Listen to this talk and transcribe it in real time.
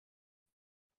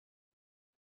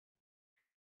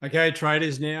Okay,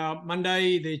 traders, now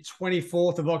Monday, the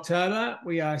 24th of October,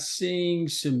 we are seeing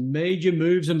some major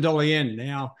moves on dollar yen.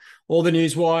 Now, all the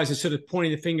news wires are sort of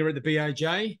pointing the finger at the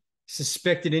BOJ,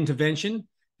 suspected intervention.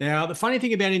 Now, the funny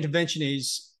thing about intervention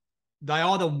is they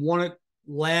either want it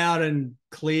loud and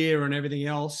clear and everything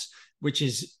else, which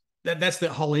is that's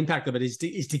the whole impact of it, is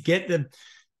to get the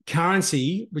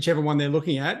currency, whichever one they're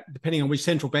looking at, depending on which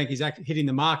central bank is hitting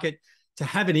the market, to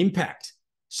have an impact.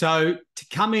 So to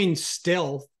come in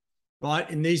stealth, right,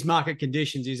 in these market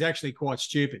conditions is actually quite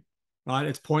stupid, right?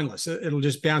 It's pointless. It'll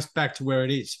just bounce back to where it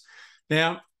is.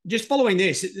 Now, just following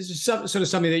this is sort of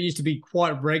something that used to be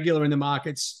quite regular in the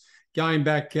markets going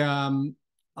back a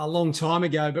long time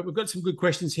ago, but we've got some good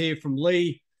questions here from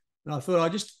Lee, and I thought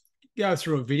I'd just go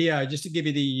through a video just to give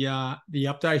you the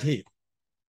update here.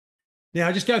 Now,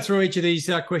 I'll just go through each of these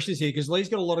questions here because Lee's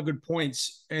got a lot of good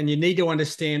points and you need to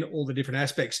understand all the different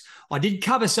aspects. I did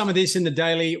cover some of this in the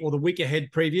daily or the week ahead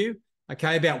preview,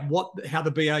 okay, about how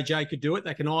the BOJ could do it.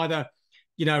 They can either,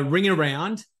 ring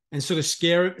around and sort of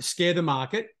scare the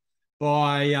market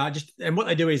by and what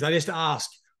they do is they just ask,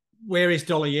 where is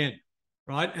dollar yen,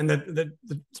 right? And the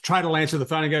trader will answer the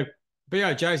phone and go,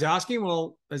 BOJ's asking,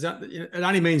 well, it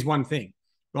only means one thing,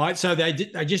 right? So they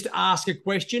just ask a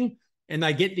question and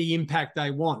they get the impact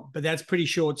they want, but that's pretty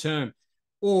short term.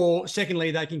 Or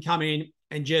secondly, they can come in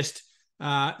and just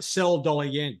sell dollar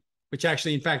yen, which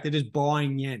actually, in fact, they're just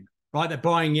buying yen, right? They're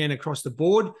buying yen across the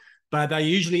board, but they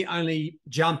usually only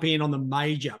jump in on the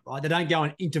major, right? They don't go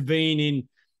and intervene in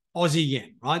Aussie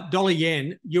yen, right? Dollar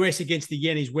yen, US against the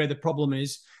yen is where the problem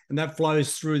is, and that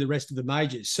flows through the rest of the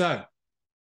majors. So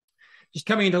just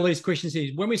coming into these questions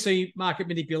here, when we see market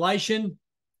manipulation,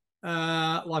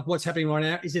 like what's happening right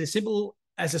now, is it as simple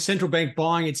as a central bank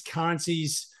buying its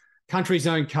country's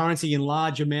own currency in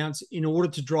large amounts in order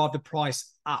to drive the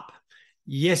price up?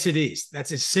 Yes, it is.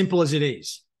 That's as simple as it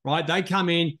is, right? They come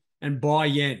in and buy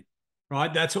yen, right?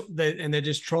 And they're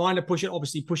just trying to push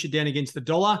it down against the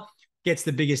dollar, gets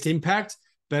the biggest impact,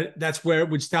 but that's where it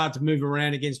would start to move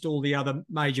around against all the other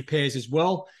major pairs as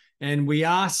well. And we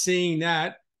are seeing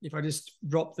that. If I just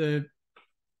drop the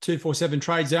 247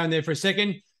 trade zone there for a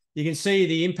second, you can see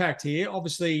the impact here.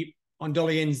 Obviously, on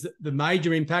dollar yen's the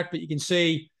major impact, but you can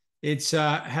see it's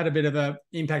had a bit of an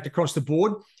impact across the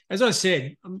board. As I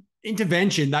said,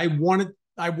 intervention, they want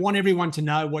everyone to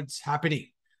know what's happening,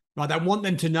 right? They want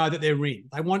them to know that they're in.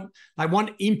 They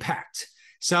want impact.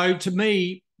 So to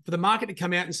me, for the market to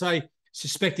come out and say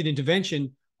suspected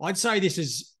intervention, I'd say this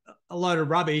is a load of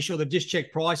rubbish, or they've just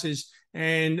checked prices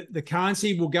and the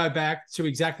currency will go back to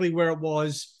exactly where it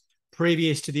was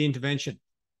previous to the intervention.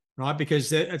 Right,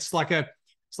 because it's like a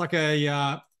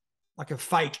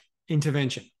fake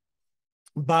intervention.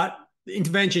 But the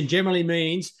intervention generally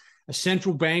means a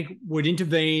central bank would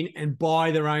intervene and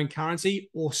buy their own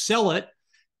currency or sell it,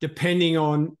 depending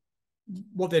on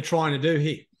what they're trying to do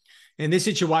here. In this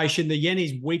situation, the yen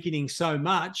is weakening so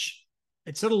much,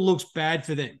 it sort of looks bad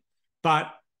for them.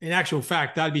 But in actual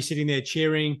fact, they'd be sitting there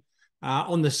cheering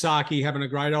on the sake, having a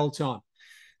great old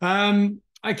time.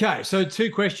 Okay, so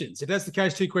two questions. If that's the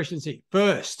case, two questions here.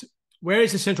 First, where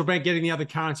is the central bank getting the other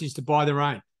currencies to buy their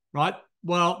own, right?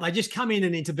 Well, they just come in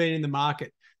and intervene in the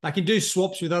market. They can do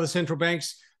swaps with other central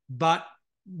banks, but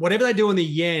whatever they do in the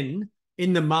yen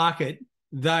in the market,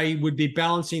 they would be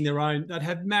balancing their own. They'd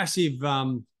have massive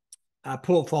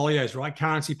portfolios, right?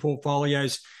 Currency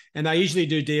portfolios. And they usually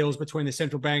do deals between the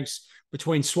central banks,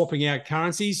 between swapping out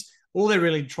currencies. All they're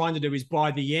really trying to do is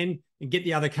buy the yen and get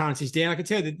the other currencies down. I can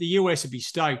tell that the US would be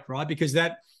stoked, right? Because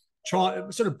that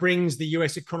sort of brings the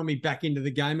US economy back into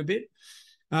the game a bit.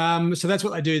 So that's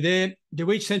what they do there. Do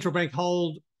each central bank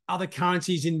hold other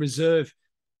currencies in reserve?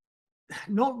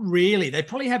 Not really. They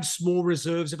probably have small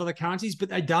reserves of other currencies, but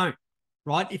they don't,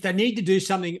 right? If they need to do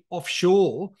something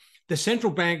offshore, the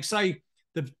central bank, say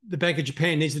the Bank of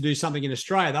Japan needs to do something in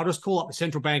Australia, they'll just call up the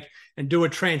central bank and do a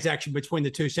transaction between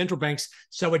the two central banks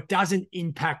so it doesn't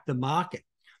impact the market.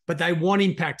 But they want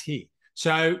impact here.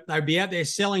 So they'd be out there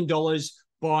selling dollars,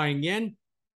 buying yen.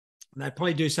 And they'd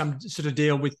probably do some sort of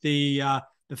deal with the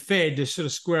Fed to sort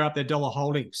of square up their dollar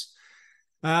holdings.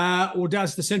 Or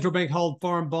does the central bank hold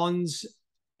foreign bonds?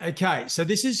 Okay, so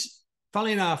this is,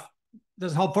 funnily enough,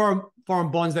 does it hold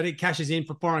foreign bonds that it cashes in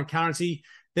for foreign currency,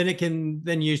 then it can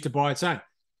then use to buy its own.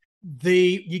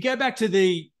 You go back to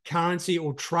the currency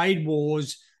or trade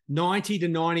wars 90 to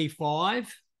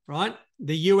 95, right?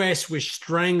 The US was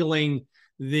strangling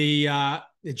the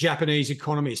Japanese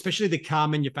economy, especially the car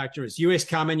manufacturers. US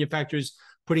car manufacturers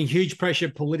putting huge pressure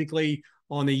politically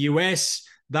on the US.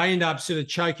 They end up sort of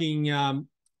choking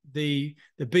the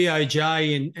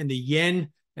BOJ and the yen.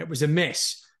 It was a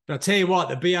mess. But I'll tell you what,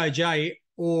 the BOJ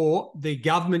or the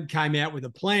government came out with a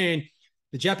plan.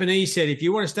 The Japanese said, if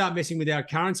you want to start messing with our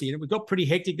currency, and it got pretty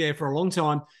hectic there for a long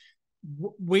time,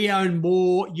 we own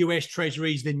more US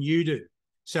treasuries than you do.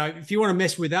 So if you want to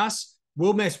mess with us,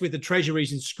 we'll mess with the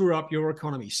treasuries and screw up your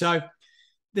economy. So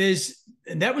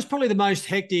and that was probably the most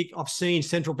hectic I've seen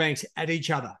central banks at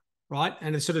each other, right?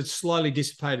 And it sort of slowly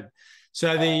dissipated.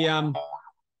 So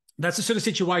that's the sort of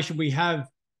situation we have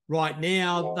right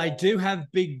now. They do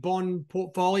have big bond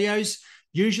portfolios.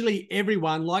 Usually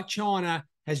everyone, like China,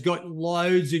 has got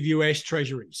loads of US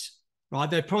treasuries, right?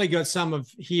 They've probably got some of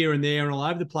here and there and all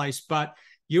over the place, but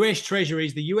US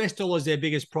treasuries, the US dollar is their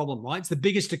biggest problem, right? It's the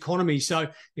biggest economy. So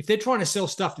if they're trying to sell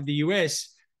stuff to the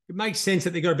US, it makes sense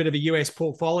that they've got a bit of a US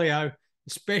portfolio,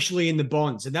 especially in the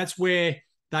bonds. And that's where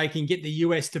they can get the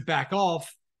US to back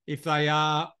off if they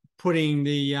are putting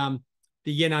the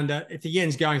yen under, if the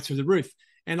yen's going through the roof.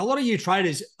 And a lot of you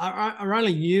traders are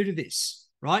only new to this,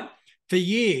 right? For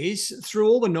years, through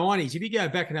all the 90s, if you go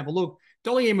back and have a look,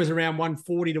 dollar yen was around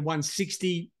 140 to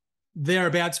 160,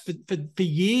 thereabouts for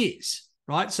years,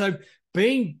 right? So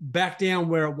being back down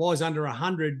where it was under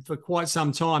 100 for quite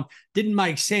some time didn't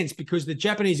make sense because the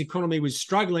Japanese economy was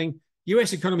struggling.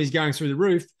 US economy is going through the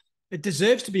roof. It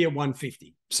deserves to be at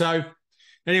 150. So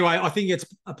anyway, I think it's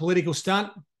a political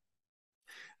stunt.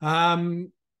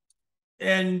 And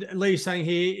Lee's saying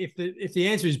here, if the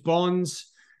answer is bonds,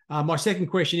 my second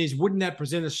question is, wouldn't that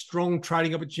present a strong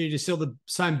trading opportunity to sell the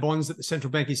same bonds that the central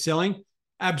bank is selling?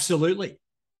 Absolutely,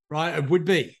 right? It would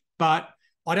be. But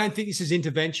I don't think this is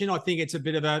intervention. I think it's a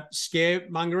bit of a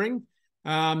scaremongering.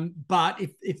 But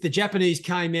if the Japanese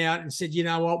came out and said, you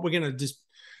know what, we're going to just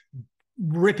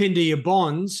rip into your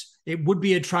bonds, it would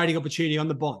be a trading opportunity on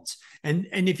the bonds. And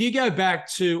if you go back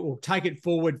to, or take it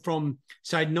forward from,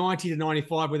 say, 90 to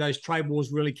 95, where those trade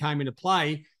wars really came into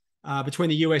play between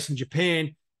the US and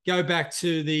Japan, go back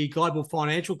to the global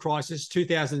financial crisis,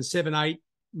 2007, 8,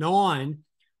 9,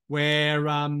 where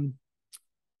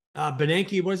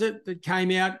Bernanke, was it, that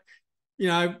came out,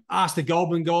 asked the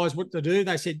Goldman guys what to do.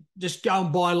 They said, just go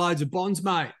and buy loads of bonds,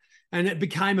 mate. And it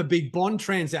became a big bond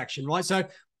transaction, right? So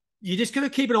you just got to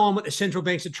keep an eye on what the central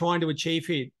banks are trying to achieve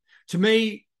here. To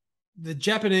me, the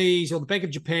Japanese or the Bank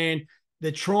of Japan,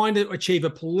 they're trying to achieve a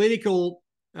political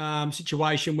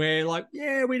situation where, like,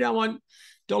 yeah, we don't want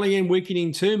dollar yen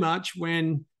weakening too much,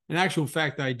 when in actual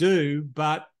fact they do.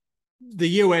 But the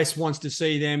US wants to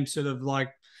see them sort of like,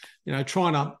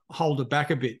 trying to hold it back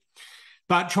a bit.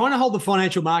 But trying to hold the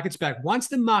financial markets back, once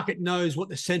the market knows what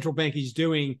the central bank is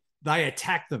doing, they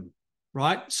attack them,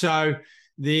 right? So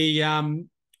the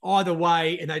either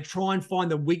way, and they try and find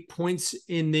the weak points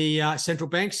in the central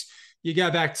banks. You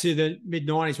go back to the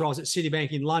mid-90s where I was at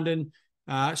Citibank in London.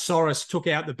 Soros took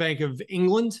out the Bank of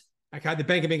England. Okay, the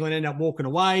Bank of England ended up walking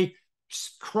away,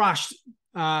 crushed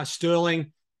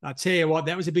sterling. I tell you what,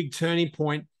 that was a big turning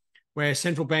point where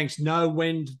central banks know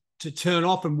when to turn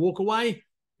off and walk away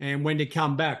and when to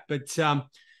come back. But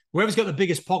whoever's got the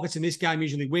biggest pockets in this game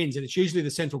usually wins, and it's usually the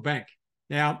central bank.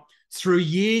 Now, through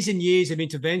years and years of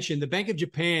intervention, the Bank of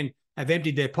Japan have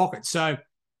emptied their pockets. So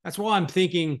that's why I'm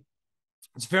thinking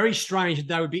it's very strange that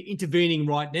they would be intervening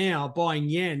right now, buying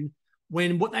yen,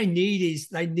 when what they need is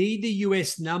they need the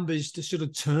US numbers to sort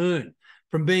of turn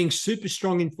from being super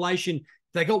strong inflation.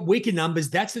 If they got weaker numbers,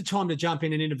 that's the time to jump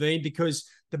in and intervene, because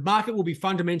the market will be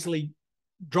fundamentally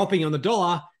dropping on the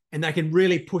dollar and they can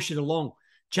really push it along.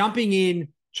 Jumping in,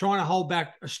 trying to hold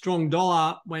back a strong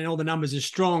dollar when all the numbers are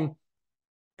strong,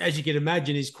 as you can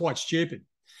imagine, is quite stupid.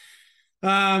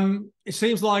 It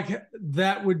seems like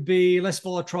that would be less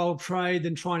volatile trade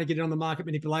than trying to get it on the market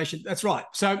manipulation. That's right.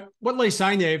 So what Lee's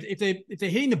saying there, if they're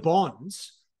hitting the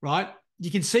bonds, right,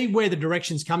 you can see where the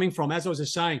direction's coming from. As I was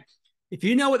just saying, if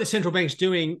you know what the central bank's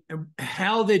doing and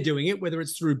how they're doing it, whether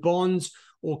it's through bonds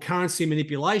or currency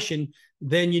manipulation,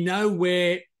 then you know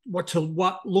what to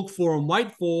look for and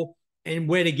wait for, and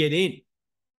where to get in.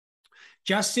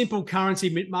 Just simple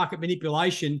currency market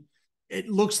manipulation, it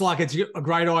looks like it's a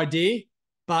great idea.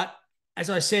 But as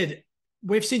I said,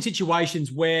 we've seen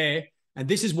situations where, and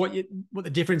this is what the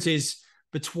difference is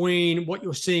between what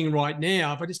you're seeing right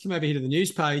now. If I just come over here to the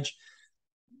news page,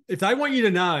 if they want you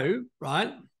to know,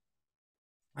 right,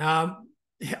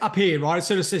 up here, right, it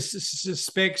sort of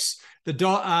suspects the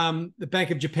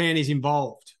Bank of Japan is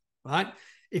involved, right?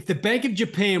 If the Bank of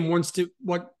Japan wants to,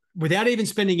 without even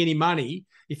spending any money,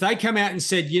 if they come out and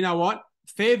said, you know what,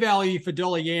 fair value for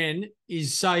dollar yen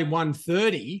is, say,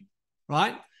 130,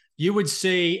 right, you would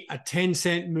see a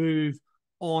 10-cent move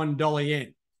on dollar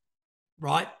yen,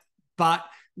 right? But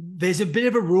there's a bit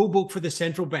of a rule book for the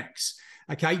central banks,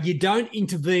 okay? You don't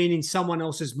intervene in someone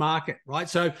else's market, right?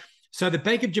 So So the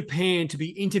Bank of Japan to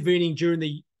be intervening during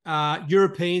the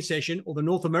European session or the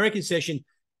North American session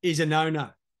is a no-no.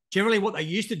 Generally, what they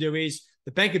used to do is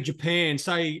the Bank of Japan,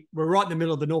 say we're right in the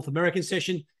middle of the North American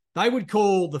session, they would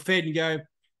call the Fed and go,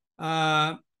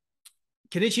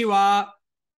 Konnichiwa,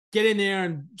 get in there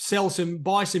and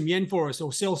buy some yen for us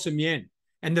or sell some yen.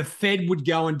 And the Fed would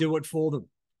go and do it for them,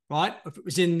 right? If it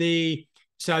was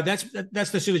so that's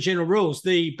the sort of general rules.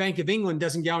 The Bank of England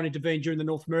doesn't go and intervene during the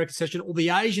North American session or the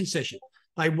Asian session.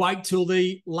 They wait till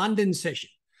the London session.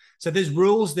 So there's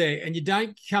rules there, and you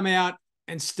don't come out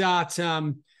and start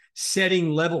setting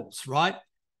levels, right?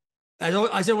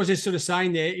 As I was just sort of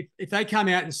saying there, if they come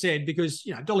out and said, because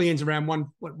dollar yen's around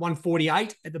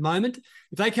 148 at the moment,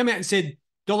 if they come out and said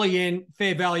dollar yen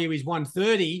fair value is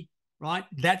 130, right?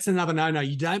 That's another no-no.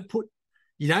 You don't put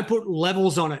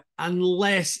levels on it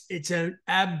unless it's an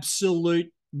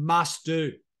absolute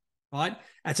must-do, right?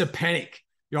 That's a panic,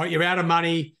 right? You're out of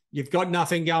money. You've got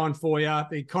nothing going for you.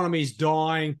 The economy's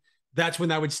dying. That's when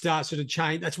they would start sort of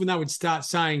change. That's when they would start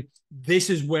saying, this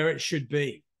is where it should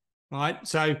be, right?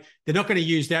 So they're not going to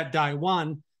use that day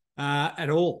one at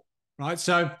all, right?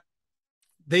 So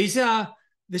this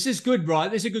is good,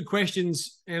 right? These are good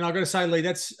questions. And I've got to say, Lee,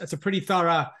 that's a pretty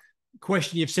thorough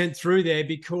question you've sent through there,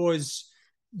 because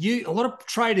a lot of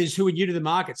traders who are new to the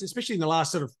markets, especially in the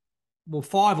last sort of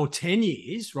 5 or 10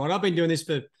 years, right? I've been doing this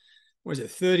for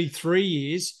 33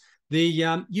 years.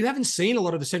 You haven't seen a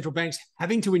lot of the central banks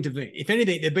having to intervene. If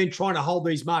anything, they've been trying to hold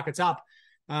these markets up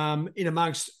in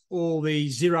amongst all the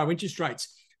zero interest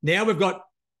rates. Now we've got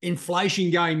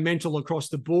inflation going mental across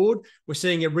the board. We're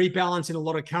seeing a rebalance in a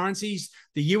lot of currencies.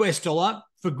 The US dollar,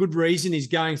 for good reason, is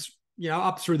going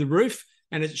up through the roof,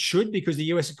 and it should, because the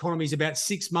US economy is about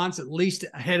 6 months at least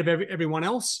ahead of everyone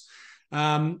else.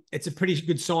 It's a pretty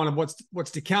good sign of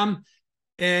what's to come.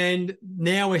 And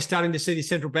now we're starting to see the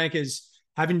central bankers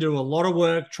having to do a lot of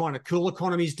work, trying to cool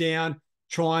economies down,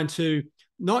 trying to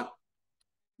not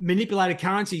manipulate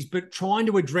currencies, but trying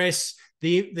to address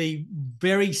the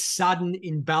very sudden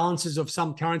imbalances of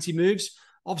some currency moves.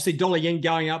 Obviously, dollar yen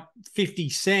going up 50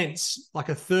 cents, like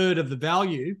a third of the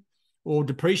value, or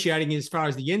depreciating as far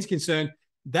as the yen's concerned,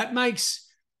 that makes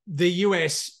the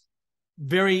US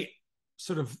very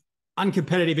sort of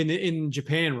uncompetitive in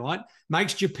Japan, right?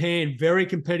 Makes Japan very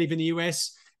competitive in the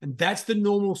US. And that's the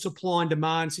normal supply and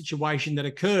demand situation that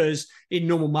occurs in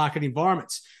normal market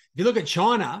environments. If you look at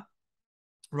China,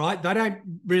 right, they don't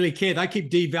really care. They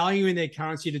keep devaluing their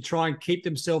currency to try and keep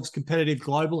themselves competitive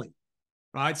globally,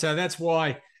 right? So that's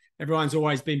why everyone's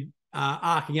always been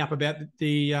arcing up about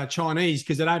the Chinese,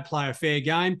 because they don't play a fair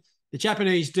game. The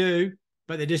Japanese do,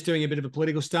 but they're just doing a bit of a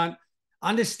political stunt.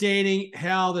 Understanding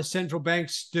how the central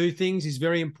banks do things is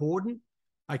very important,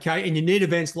 okay? And you need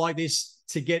events like this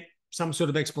to get some sort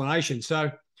of explanation. So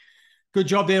good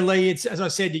job there, Lee. It's, as I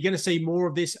said, you're going to see more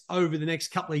of this over the next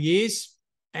couple of years.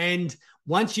 And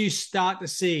once you start to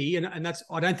see, and that's,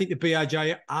 I don't think the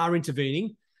BOJ are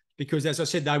intervening, because, as I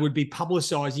said, they would be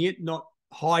publicizing it, not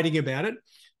hiding about it.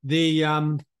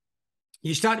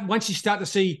 Once you start to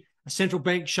see a central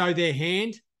bank show their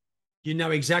hand, you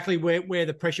know exactly where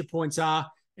the pressure points are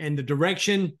and the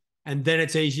direction, and then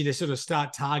it's easy to sort of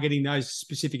start targeting those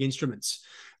specific instruments.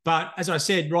 But as I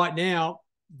said, right now,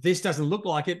 this doesn't look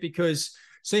like it, because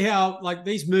see how like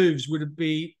these moves would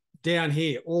be down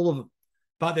here, all of them,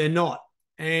 but they're not.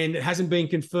 And it hasn't been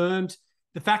confirmed.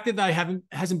 The fact that they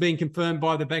hasn't been confirmed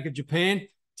by the Bank of Japan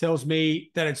tells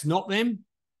me that it's not them,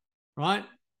 right?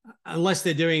 Unless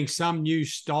they're doing some new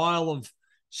style of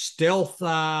stealth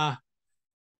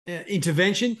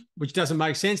intervention, which doesn't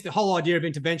make sense. The whole idea of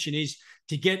intervention is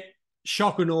to get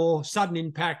shock and awe, sudden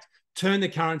impact, turn the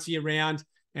currency around,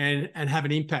 and have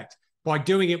an impact. By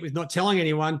doing it with not telling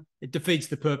anyone, it defeats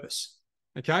the purpose.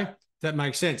 Okay, that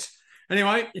makes sense.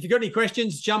 Anyway, if you've got any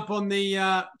questions, jump on the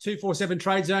 247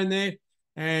 Trade Zone there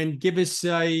and give us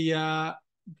pop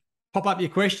up your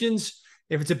questions.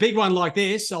 If it's a big one like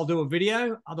this, I'll do a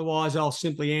video. Otherwise, I'll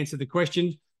simply answer the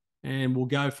question and we'll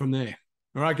go from there.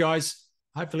 All right, guys.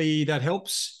 Hopefully that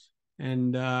helps.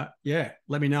 And yeah,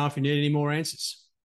 let me know if you need any more answers.